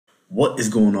What is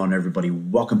going on, everybody?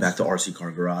 Welcome back to RC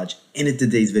Car Garage. And in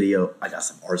today's video, I got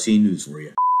some RC news for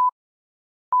you.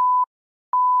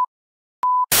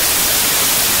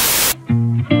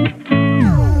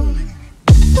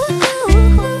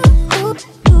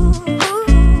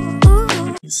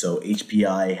 So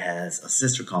HPI has a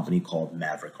sister company called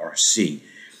Maverick RC,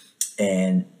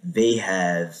 and they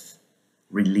have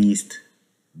released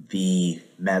the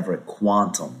Maverick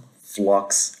Quantum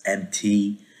Flux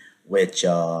MT, which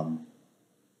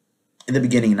in the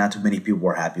beginning not too many people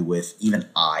were happy with, even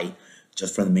I,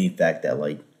 just for the main fact that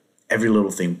like every little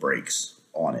thing breaks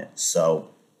on it.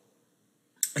 So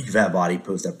you've had body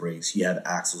posts that breaks, you have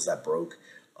axles that broke,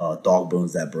 dog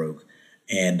bones that broke,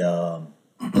 and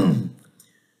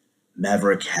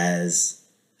Maverick has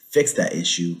fixed that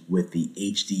issue with the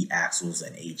HD axles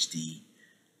and HD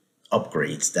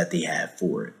upgrades that they have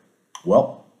for it.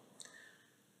 Well,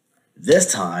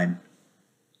 this time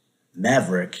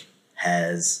Maverick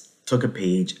has took a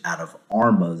page out of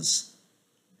Arrma's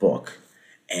book,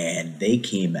 and they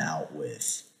came out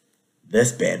with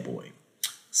this bad boy.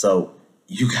 So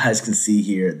you guys can see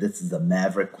here, this is the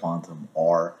Maverick Quantum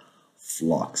R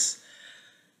Flux.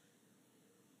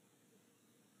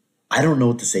 I don't know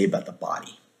what to say about the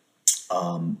body.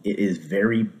 It is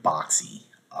very boxy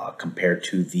compared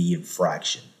to the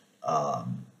Infraction.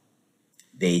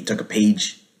 They took a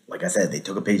page, like I said, they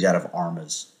took a page out of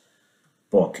Arrma's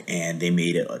book and they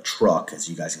made it a truck. As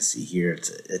you guys can see here,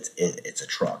 it's a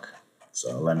truck.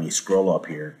 So let me scroll up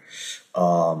here.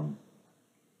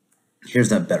 Here's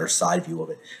a better side view of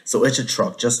it. So it's a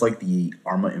truck, just like the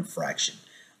Arrma Infraction.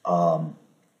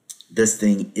 This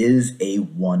thing is a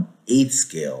 1/8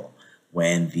 scale,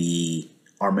 when the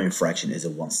Arrma Infraction is a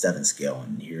 1/7 scale,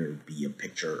 and here would be a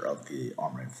picture of the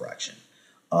Arrma Infraction.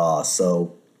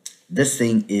 So this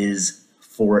thing is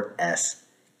 4S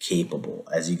capable,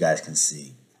 as you guys can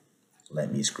see.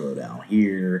 Let me scroll down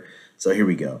here. So here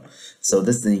we go. So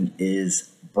this thing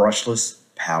is brushless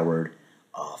powered,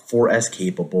 4S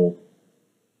capable,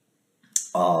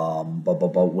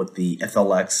 with the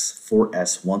FLX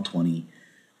 4S 120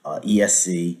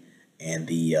 ESC and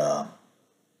the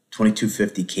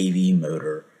 2250 kV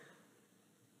motor.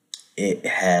 It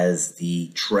has the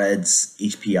treads,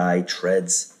 HPI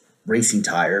treads, racing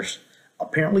tires.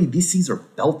 Apparently these things are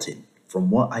belted. From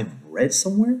what I've read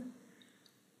somewhere,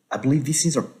 I believe these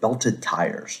things are belted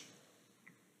tires.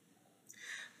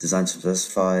 Designed,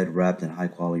 specified, wrapped in high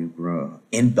quality,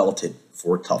 and belted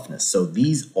for toughness. So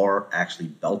these are actually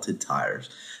belted tires.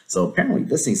 So apparently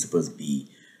this thing's supposed to be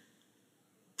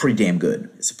pretty damn good.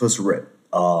 It's supposed to rip.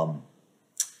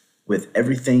 With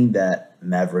everything that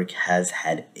Maverick has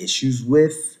had issues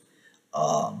with,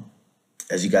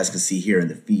 as you guys can see here in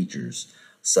the features.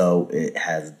 So it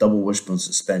has double wishbone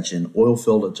suspension,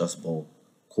 oil-filled adjustable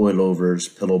coilovers,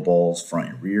 pillow balls, front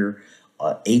and rear,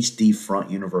 HD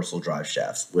front universal drive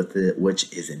shafts with it,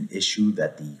 which is an issue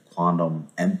that the Quantum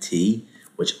MT,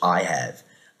 which I have,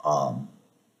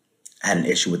 had an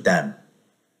issue with them.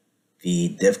 The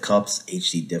diff cups,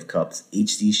 HD diff cups,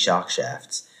 HD shock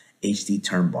shafts, HD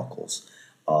turnbuckles.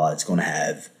 It's going to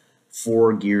have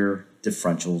 4-gear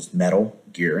differentials, metal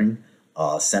gearing,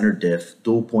 center diff,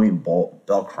 dual point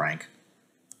belt crank,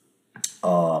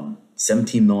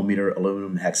 17mm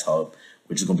aluminum hex hub,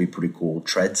 which is going to be pretty cool.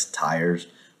 Treads, tires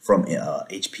from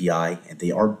HPI, and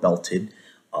they are belted.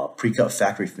 Pre-cut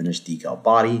factory finish decal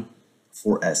body,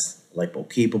 4S lipo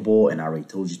capable, and I already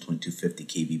told you 2250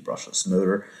 kV brushless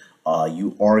motor.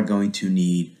 You are going to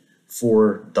need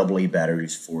 4 AA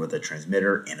batteries for the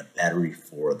transmitter and a battery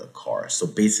for the car. So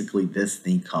basically this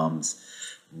thing comes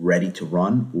ready to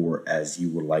run, or as you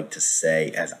would like to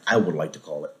say, as I would like to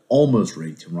call it, almost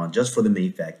ready to run, just for the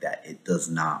main fact that it does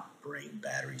not bring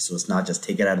batteries. So it's not just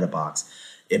take it out of the box,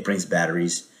 it brings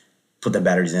batteries, put the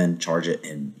batteries in, charge it,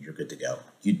 and you're good to go.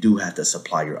 You do have to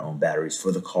supply your own batteries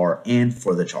for the car and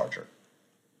for the charger.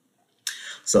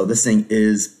 So this thing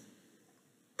is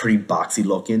pretty boxy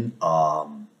looking.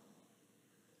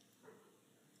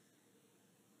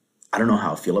 I don't know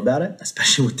how I feel about it,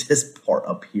 especially with this part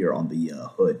up here on the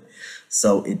hood.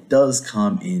 So it does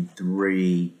come in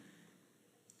 3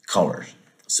 colors.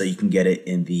 So you can get it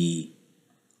in the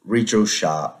Retro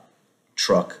Shop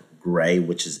Truck Gray,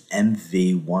 which is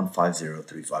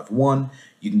MV150351.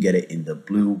 You can get it in the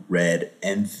blue red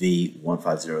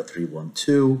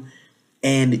MV150312.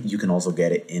 And you can also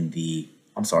get it in the,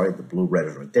 the blue red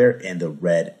is right there, and the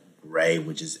red gray,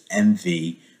 which is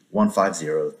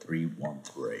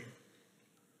MV150313.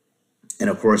 And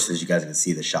of course, as you guys can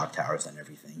see, the shock towers and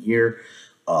everything here.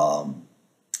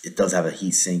 It does have a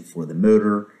heat sink for the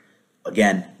motor.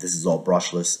 Again, this is all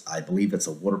brushless. I believe it's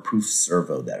a waterproof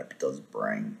servo that it does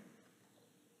bring.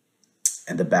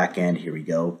 And the back end, here we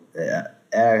go.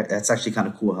 That's actually kind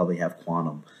of cool how they have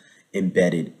quantum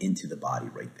embedded into the body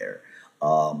right there.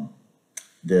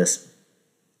 This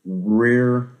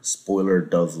rear spoiler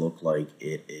does look like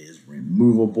it is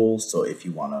removable, so if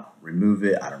you want to remove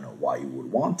it, I don't know why you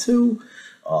would want to.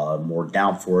 More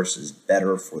downforce is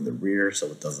better for the rear so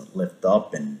it doesn't lift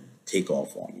up and take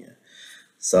off on you.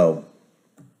 So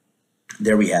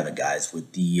there we have it, guys,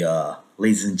 with the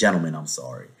ladies and gentlemen, I'm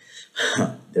sorry.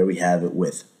 There we have it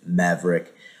with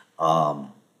Maverick. I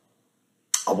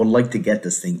would like to get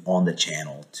this thing on the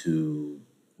channel to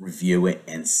review it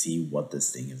and see what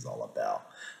this thing is all about.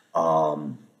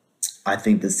 I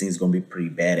think this thing is going to be pretty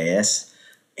badass,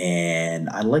 and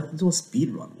I'd like to do a speed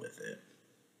run with it.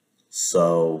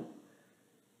 So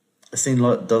this thing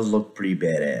does look pretty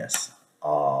badass.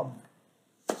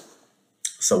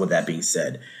 So with that being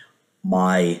said,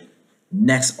 my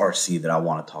next RC that I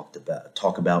want to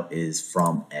talk about is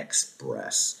from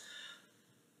Xpress.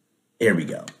 Here we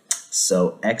go.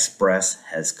 So Xpress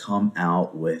has come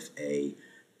out with a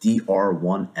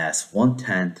DR1S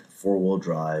 1/10 4-wheel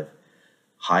drive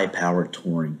high-powered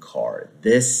touring car.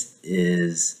 This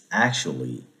is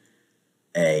actually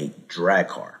a drag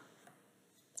car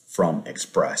from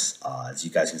Xpress. As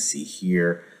you guys can see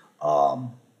here,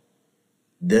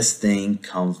 this thing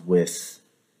comes with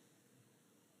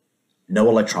no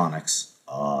electronics,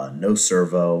 no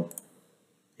servo.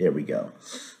 Here we go.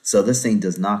 So this thing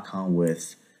does not come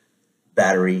with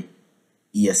battery,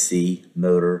 ESC,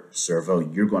 motor, servo.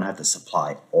 You're going to have to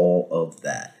supply all of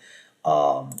that.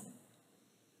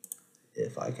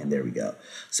 If I can, there we go.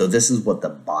 So this is what the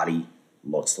body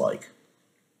looks like.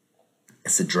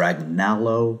 It's a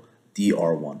Dragnalo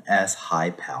DR1S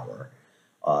high power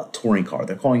touring car.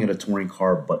 They're calling it a touring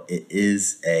car, but it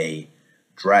is a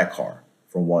drag car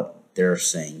from what they're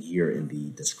saying here in the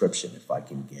description. If I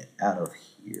can get out of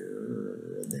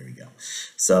here, there we go.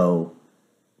 So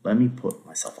let me put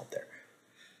myself up there.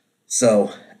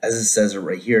 So as it says it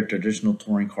right here, traditional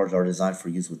touring cars are designed for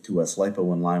use with 2S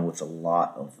LiPo in line with a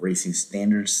lot of racing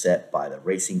standards set by the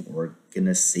racing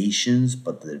organizations,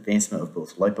 but the advancement of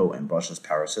both LiPo and brushless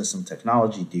power system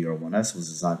technology, DR1S was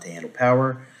designed to handle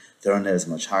power. Throwing that is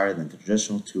much higher than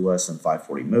traditional 2S and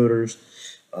 540 motors.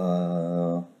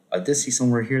 I did see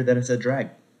somewhere here that it's a drag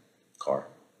car.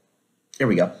 Here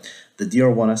we go. The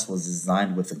DR1S was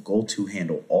designed with a goal to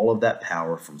handle all of that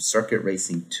power from circuit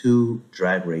racing to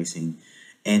drag racing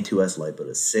and 2S LiPo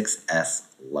to 6S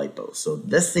LiPo. So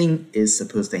this thing is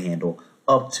supposed to handle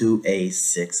up to a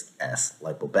 6S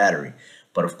LiPo battery.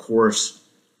 But of course,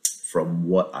 from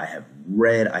what I have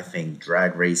read, I think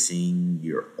drag racing,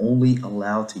 you're only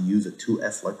allowed to use a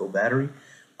 2S LiPo battery.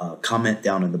 Comment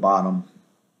down in the bottom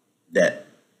that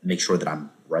make sure that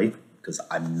I'm right, because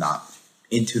I'm not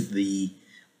into the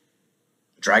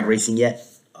drag racing yet.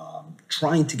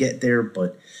 Trying to get there,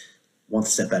 but one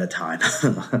step at a time.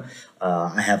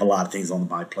 I have a lot of things on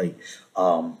my plate.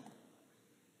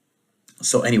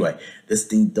 So anyway, this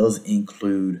thing does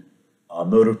include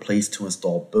motor plates to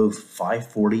install both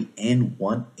 540 and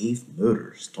 1/8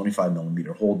 motors,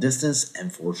 25mm hole distance,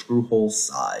 and 4 screw hole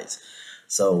size.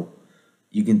 So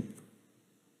you can,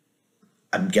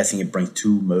 I'm guessing it brings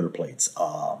 2 motor plates.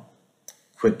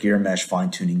 Quick gear mesh fine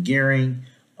tuning gearing,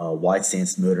 wide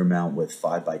stance motor mount with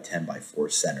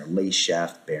 5x10x4 center lace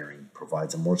shaft bearing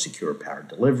provides a more secure power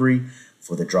delivery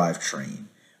for the drivetrain.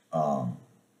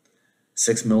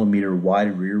 6mm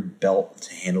wide rear belt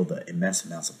to handle the immense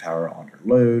amounts of power under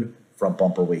load. Front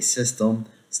bumper weight system,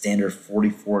 standard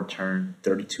 44 turn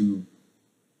 32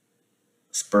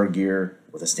 spur gear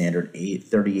with a standard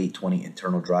 3820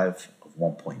 internal drive of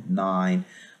 1.9.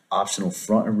 Optional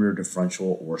front and rear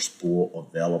differential or spool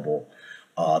available.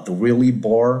 The wheelie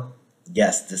bar,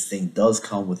 yes, this thing does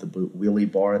come with a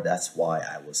wheelie bar. That's why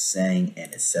I was saying,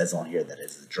 and it says on here that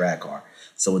it's a drag car.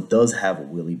 So it does have a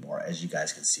wheelie bar, as you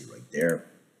guys can see right there.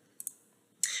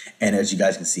 And as you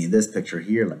guys can see in this picture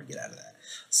here, let me get out of that.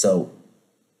 So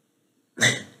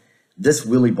this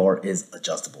wheelie bar is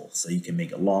adjustable. So you can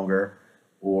make it longer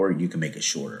or you can make it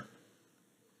shorter,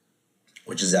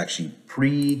 which is actually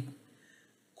pretty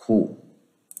cool.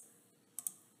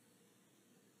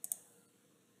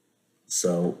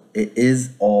 So it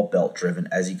is all belt driven,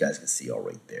 as you guys can see all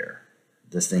right there.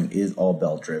 This thing is all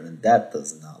belt driven. That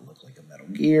does not look like a Metal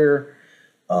Gear.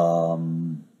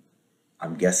 I'm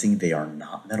guessing they are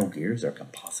not Metal Gears, they're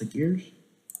composite gears.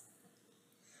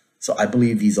 So I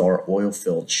believe these are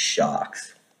oil-filled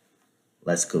shocks.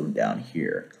 Let's go down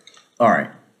here. All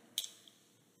right.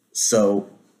 So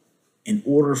in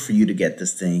order for you to get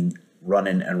this thing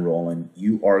running and rolling,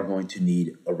 you are going to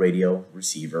need a radio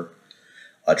receiver,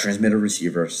 a transmitter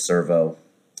receiver, servo,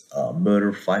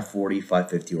 motor 540,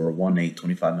 550, or 1/8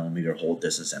 25mm hole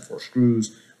distance and 4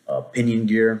 screws, pinion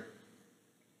gear,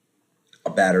 a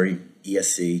battery,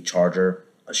 ESC, charger,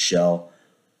 a shell.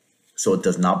 So it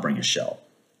does not bring a shell.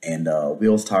 And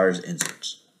wheels, tires,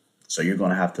 inserts. So you're going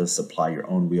to have to supply your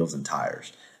own wheels and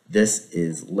tires. This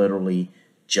is literally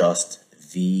just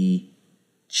the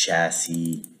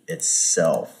chassis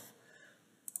itself.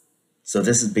 So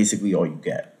this is basically all you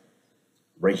get.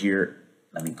 Right here,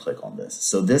 let me click on this.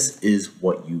 So this is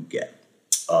what you get.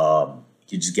 You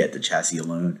just get the chassis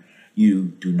alone. You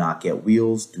do not get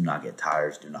wheels, do not get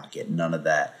tires, do not get none of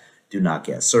that. Do not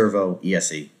get servo,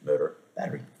 ESC, motor,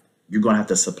 battery. You're going to have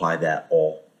to supply that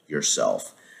all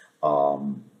yourself.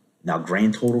 Now,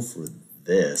 grand total for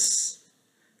this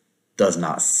does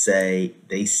not say.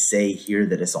 They say here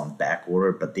that it's on back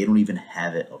order, but they don't even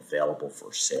have it available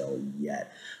for sale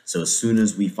yet. So as soon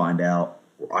as we find out,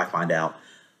 or I find out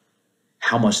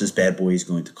how much this bad boy is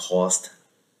going to cost,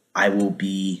 I will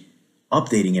be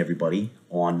updating everybody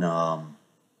on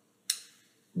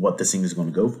what this thing is going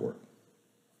to go for.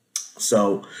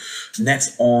 So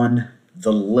next on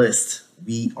the list,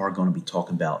 we are going to be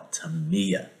talking about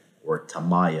Tamiya, or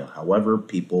Tamiya, however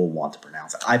people want to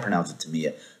pronounce it. I pronounce it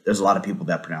Tamiya. There's a lot of people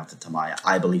that pronounce it Tamiya.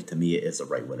 I believe Tamiya is the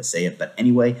right way to say it. But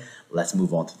anyway, let's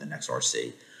move on to the next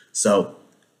RC. So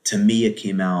Tamiya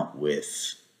came out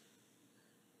with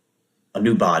a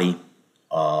new body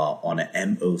on an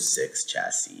M06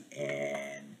 chassis.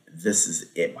 And this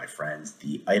is it, my friends.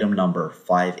 The item number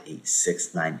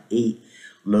 58698,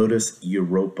 Lotus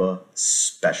Europa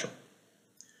Special.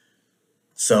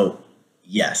 So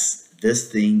yes,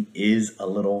 this thing is a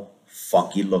little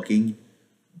funky looking,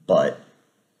 but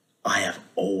I have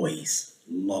always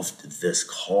loved this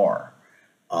car.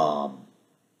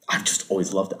 I've just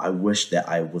always loved it. I wish that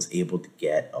I was able to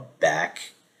get a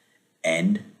back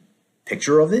end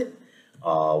picture of it,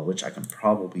 which I can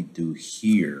probably do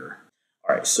here.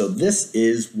 All right, so this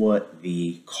is what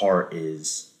the car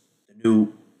is, the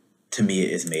new Tamiya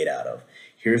is made out of.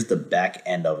 Here's the back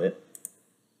end of it,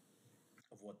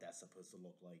 of what that's supposed to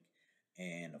look like,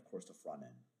 and of course the front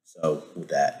end. So with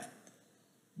that,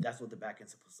 that's what the back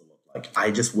end's supposed to look like. I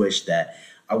just wish that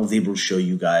I was able to show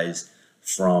you guys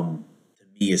from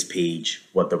Tamiya's page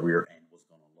what the rear end was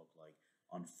going to look like.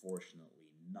 Unfortunately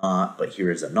not, but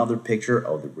here is another picture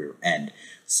of the rear end.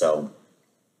 So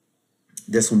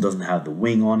this one doesn't have the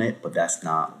wing on it, but that's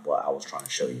not what I was trying to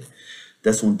show you.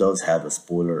 This one does have a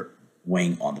spoiler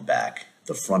wing on the back.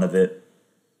 The front of it,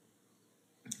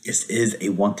 this is a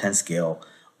 1/10 scale.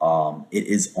 It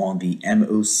is on the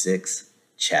M06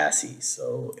 chassis.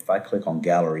 So if I click on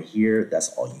gallery here, that's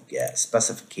all you get.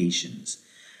 Specifications,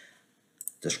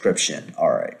 description. All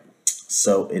right.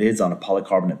 So it is on a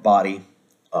polycarbonate body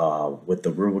with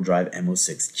the rear-wheel drive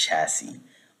M06 chassis.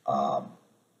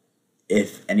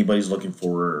 If anybody's looking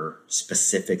for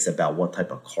specifics about what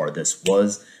type of car this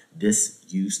was, this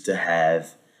used to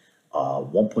have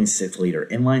 1.6 liter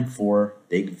inline 4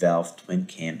 big valve twin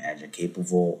cam engine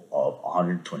capable of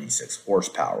 126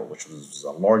 horsepower, which was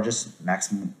the largest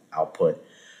maximum output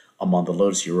among the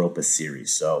Lotus Europa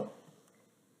series. So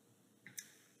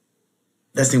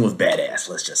this thing was badass,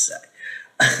 let's just say.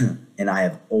 And I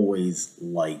have always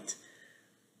liked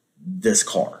this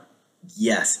car.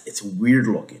 Yes, it's weird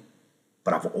looking,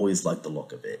 but I've always liked the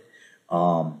look of it.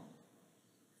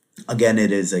 Again,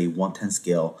 it is a 1/10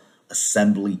 scale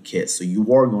assembly kit, so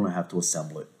you are going to have to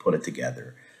assemble it, put it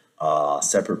together.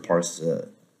 Separate parts to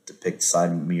depict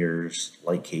side mirrors,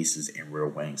 light cases, and rear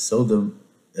wing. So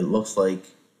it looks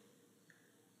like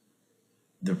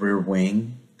the rear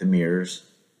wing, the mirrors,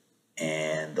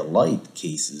 and the light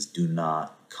cases do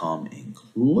not come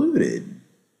included.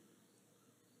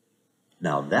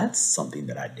 Now that's something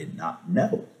that I did not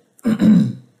know.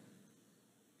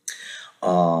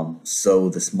 So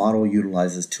this model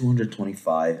utilizes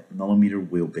 225 millimeter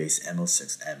wheelbase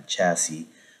M06M chassis,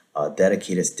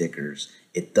 dedicated stickers.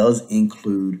 It does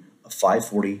include a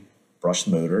 540 brushed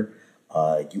motor.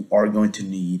 You are going to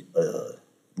need a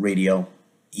radio,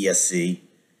 ESC,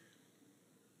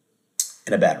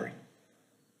 and a battery,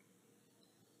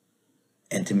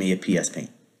 and Tamiya PS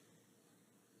paint.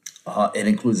 It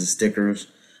includes the stickers,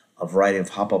 a variety of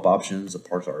hop-up options. The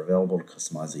parts are available to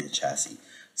customize the chassis.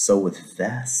 So with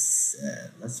that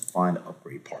said, let's find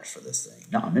upgrade parts for this thing.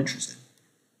 Now I'm interested.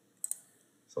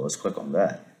 So let's click on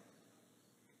that.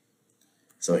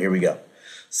 So here we go.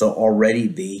 So already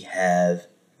they have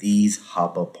these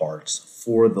hop-up parts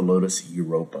for the Lotus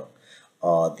Europa.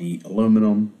 The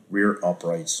aluminum rear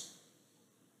uprights,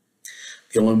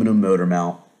 the aluminum motor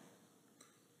mount,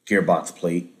 gearbox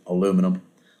plate, aluminum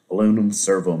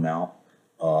servo mount,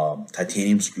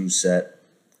 titanium screw set,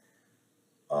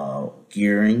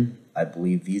 gearing, I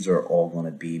believe these are all going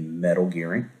to be metal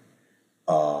gearing.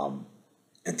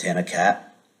 Antenna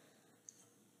cap,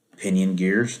 pinion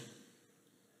gears,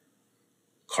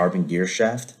 carbon gear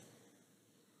shaft,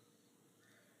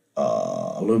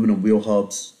 aluminum wheel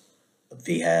hubs.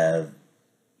 They have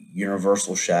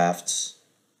universal shafts,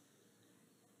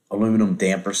 aluminum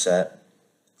damper set.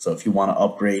 So if you want to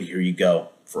upgrade, here you go.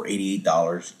 For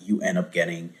 $88, you end up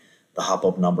getting the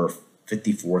hop-up number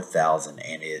 54,000,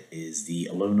 and it is the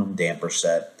aluminum damper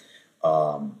set.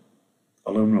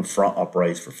 Aluminum front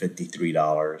uprights for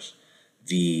 $53.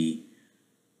 The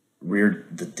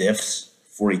diffs,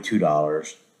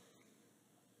 $42.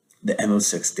 The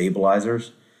MO6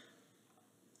 stabilizers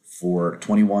for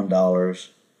 $21.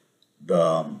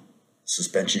 The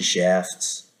suspension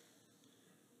shafts,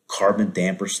 carbon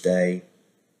damper stay,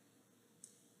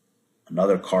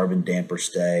 another carbon damper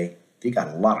stay. They got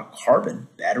a lot of carbon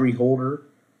battery holder,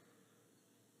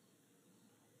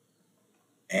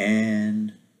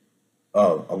 and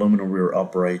aluminum rear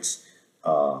uprights,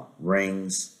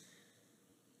 rings,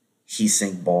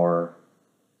 heatsink bar,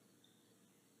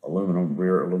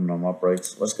 aluminum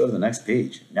uprights. Let's go to the next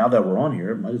page. Now that we're on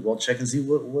here, might as well check and see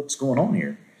what's going on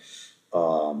here.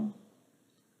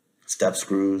 Step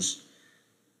screws,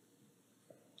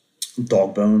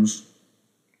 dog bones,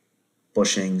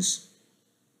 bushings,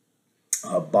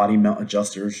 body mount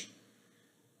adjusters,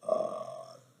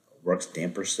 Works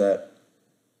damper set,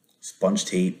 sponge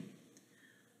tape,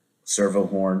 servo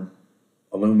horn,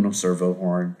 aluminum servo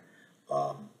horn,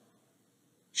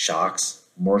 shocks,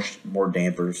 more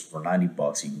dampers for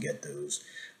 $90. You can get those.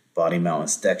 Body mount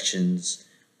extensions,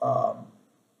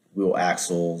 wheel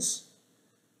axles,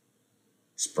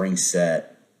 spring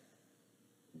set,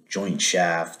 joint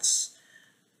shafts,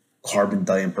 carbon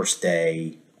damper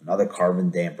stay, another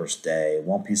carbon damper stay,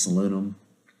 one-piece aluminum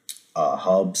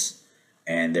hubs,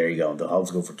 and there you go. The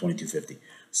hubs go for $22.50.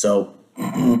 So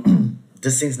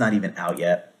this thing's not even out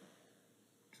yet,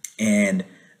 and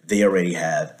they already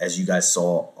have, as you guys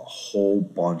saw, a whole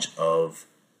bunch of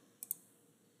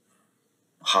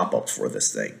hop-ups for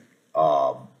this thing.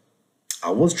 I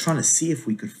was trying to see if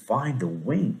we could find the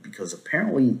wing, because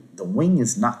apparently the wing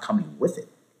is not coming with it.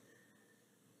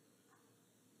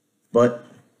 But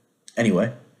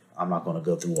anyway, I'm not going to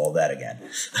go through all that again.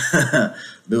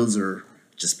 Those are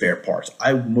just spare parts.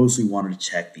 I mostly wanted to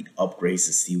check the upgrades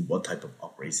to see what type of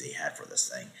upgrades they had for this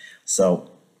thing.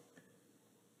 So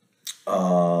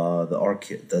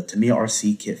the Tamiya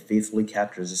RC kit faithfully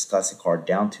captures this classic car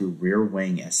down to rear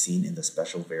wing as seen in the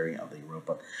special variant of the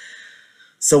Europa.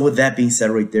 So with that being said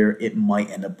right there, it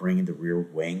might end up bringing the rear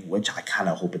wing, which I kind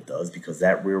of hope it does, because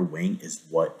that rear wing is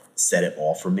what set it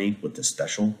off for me with the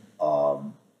special,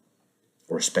 or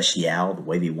special, the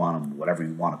way they want them, whatever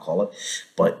you want to call it.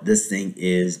 But this thing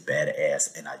is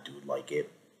badass, and I do like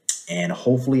it. And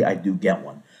hopefully I do get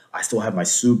one. I still have my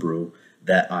Subaru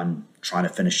that I'm trying to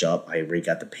finish up. I already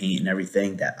got the paint and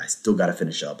everything that I still got to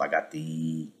finish up. I got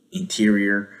the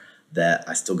interior that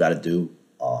I still got to do.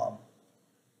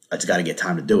 I just got to get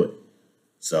time to do it.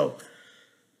 So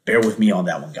bear with me on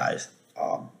that one, guys.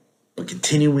 But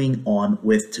continuing on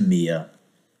with Tamiya,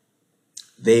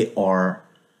 they are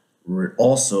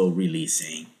also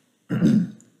releasing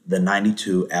the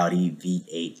 92 Audi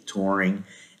V8 Touring.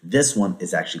 This one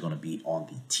is actually going to be on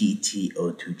the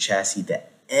TT02 chassis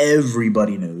that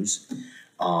everybody knows.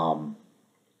 So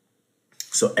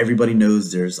everybody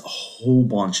knows there's a whole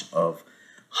bunch of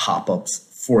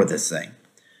hop-ups for this thing.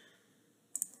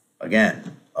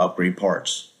 Again, upgrade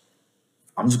parts.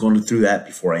 I'm just going through that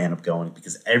before I end up going,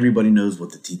 because everybody knows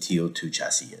what the TT02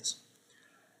 chassis is.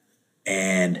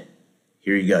 And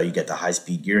here you go. You get the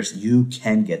high-speed gears. You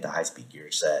can get the high-speed gear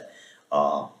set.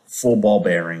 Full ball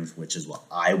bearings, which is what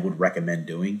I would recommend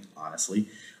doing, honestly.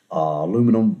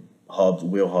 Aluminum hubs,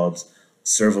 wheel hubs,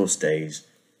 servo stays,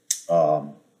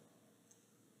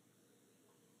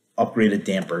 upgraded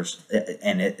dampers,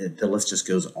 and the list just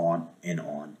goes on and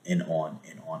on and on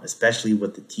and on, especially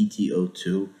with the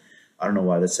TT02. I don't know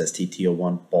why this says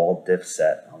TT01 ball diff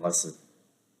set, unless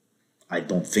I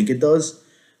don't think it does,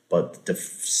 but the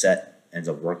set ends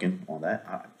up working on that.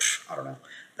 I don't know.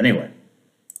 But anyway,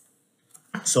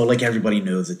 so like everybody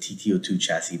knows, the TT02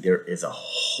 chassis, there is a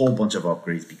whole bunch of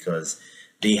upgrades, because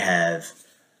they have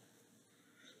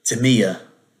Tamiya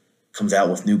comes out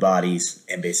with new bodies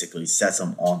and basically sets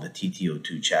them on the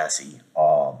TT02 chassis,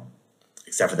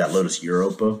 except for that Lotus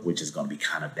Europa, which is going to be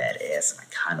kind of badass, and I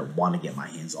kind of want to get my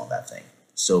hands on that thing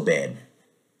so bad.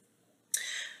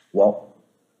 Well,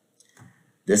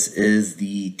 this is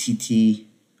the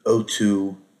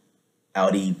TT02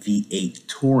 Audi V8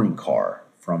 touring car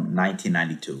from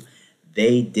 1992.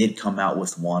 they did come out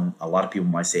with one. A lot of people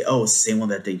might say, oh, it's the same one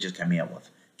that they just came out with.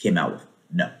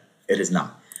 No, it is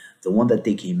not. The one that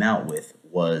they came out with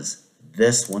was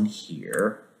this one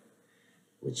here,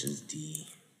 which is the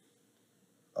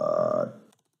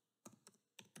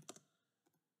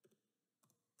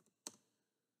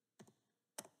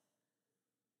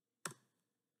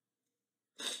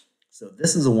so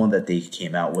this is the one that they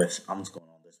came out with. I'm just going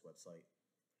on this website,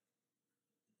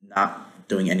 not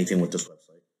doing anything with this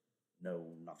website.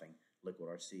 No, nothing. Liquid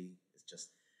RC. It's just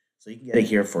so you can get it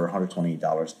here for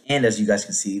 $128. And as you guys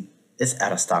can see, it's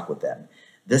out of stock with them.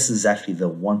 This is actually the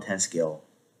 110 scale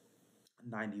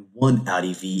 91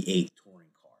 Audi V8 touring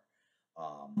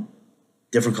car.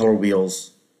 Different color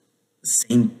wheels,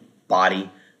 same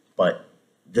body, but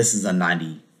this is a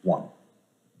 91.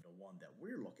 The one that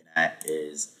we're looking at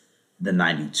is the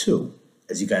 92.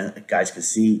 As you guys can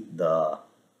see, the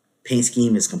paint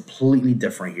scheme is completely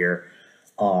different here.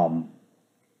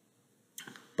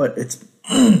 But it's,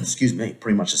 excuse me,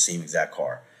 pretty much the same exact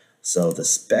car. So the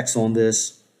specs on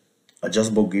this: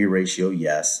 adjustable gear ratio,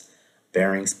 yes.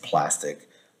 Bearings, plastic.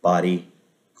 Body,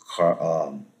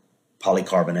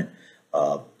 polycarbonate.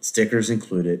 Stickers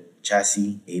included.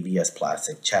 Chassis, ABS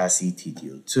plastic. Chassis,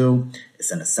 TTO2.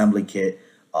 It's an assembly kit.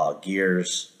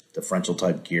 Gears, differential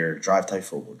type gear. Drive type,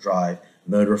 4-wheel drive.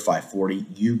 Motor, 540.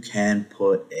 You can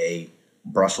put a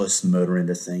brushless motor in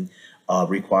this thing.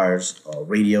 Requires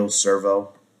radio,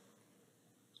 servo,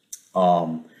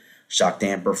 shock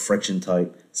damper, friction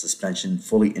type, suspension,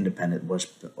 fully independent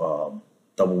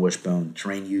double wishbone,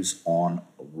 terrain use on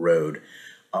road,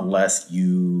 unless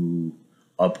you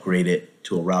upgrade it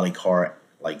to a rally car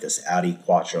like this Audi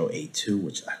Quattro A2,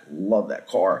 which I love that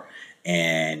car,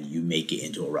 and you make it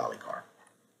into a rally car.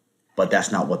 But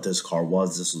that's not what this car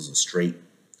was. This was a straight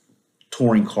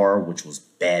touring car, which was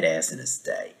badass in its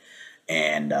day.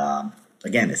 And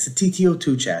again, it's a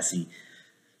TTO2 chassis.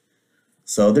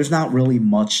 So there's not really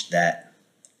much that,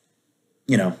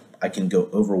 I can go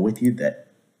over with you that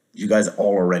you guys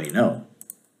all already know.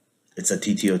 It's a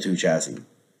TTO2 chassis.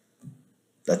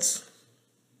 That's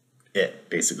it,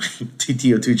 basically.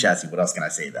 TTO2 chassis. What else can I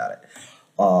say about it?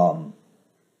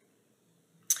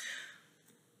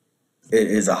 It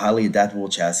is a highly adaptable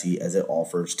chassis as it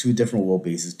offers 2 different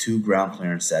wheelbases, 2 ground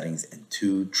clearance settings, and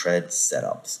 2 tread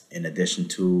setups, in addition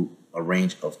to a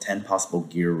range of 10 possible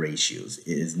gear ratios.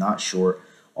 It is not short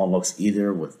on looks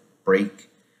either, with brake,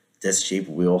 disc-shaped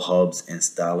wheel hubs, and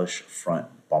stylish front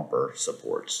bumper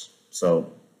supports.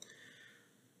 So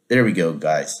there we go,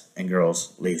 guys and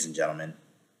girls, ladies and gentlemen.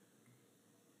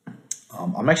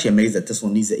 I'm actually amazed that this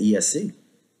one needs the ESC,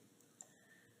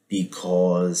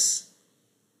 because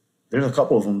there's a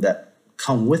couple of them that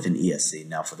come with an ESC.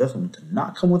 Now, for this one to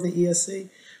not come with an ESC,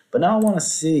 but now I want to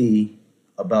see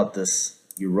about this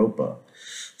Europa.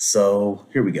 So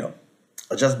here we go.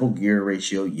 Adjustable gear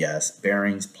ratio, yes.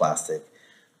 Bearings, plastic,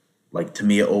 like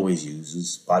Tamiya always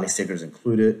uses. Body stickers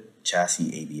included.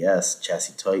 Chassis, ABS.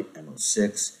 Chassis type,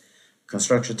 MO6.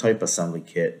 Construction type, assembly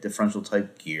kit. Differential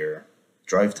type gear.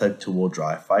 Drive type, 2-wheel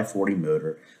drive. 540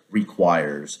 motor.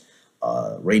 Requires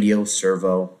radio,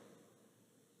 servo,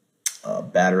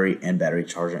 battery, and battery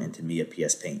charger, and Tamiya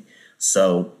PS paint.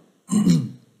 So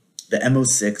the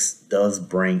MO6 does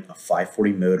bring a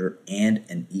 540 motor and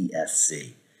an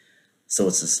ESC. So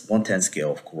it's this 110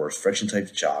 scale, of course, friction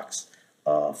type shocks,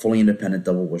 fully independent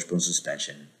double wishbone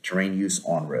suspension, terrain use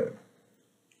on road.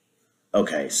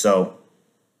 Okay, so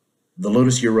the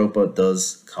Lotus Europa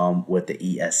does come with the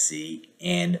ESC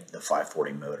and the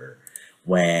 540 motor,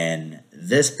 when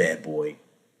this bad boy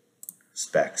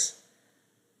specs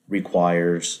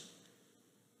requires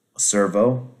a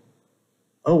servo.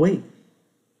 Oh, wait.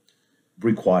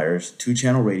 Requires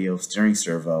 2-channel radio, steering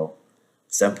servo,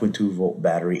 7.2 volt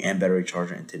battery, and battery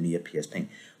charger, and Tamiya PS paint.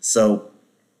 So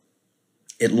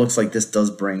it looks like this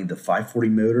does bring the 540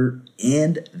 motor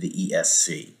and the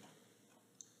ESC.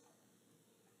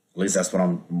 At least that's what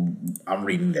I'm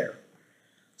reading there.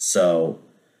 So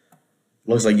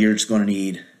looks like you're just going to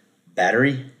need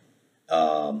battery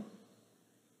and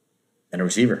a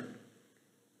receiver.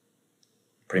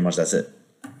 Pretty much that's it.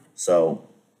 So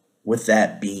with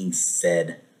that being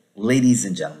said, ladies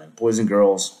and gentlemen, boys and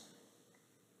girls,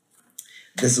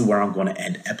 this is where I'm going to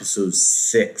end episode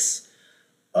 6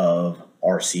 of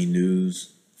RC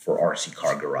News for RC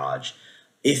Car Garage.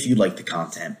 If you like the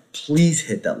content, please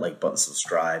hit that like button,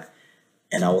 subscribe,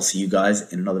 and I will see you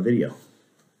guys in another video.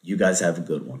 You guys have a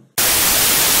good one.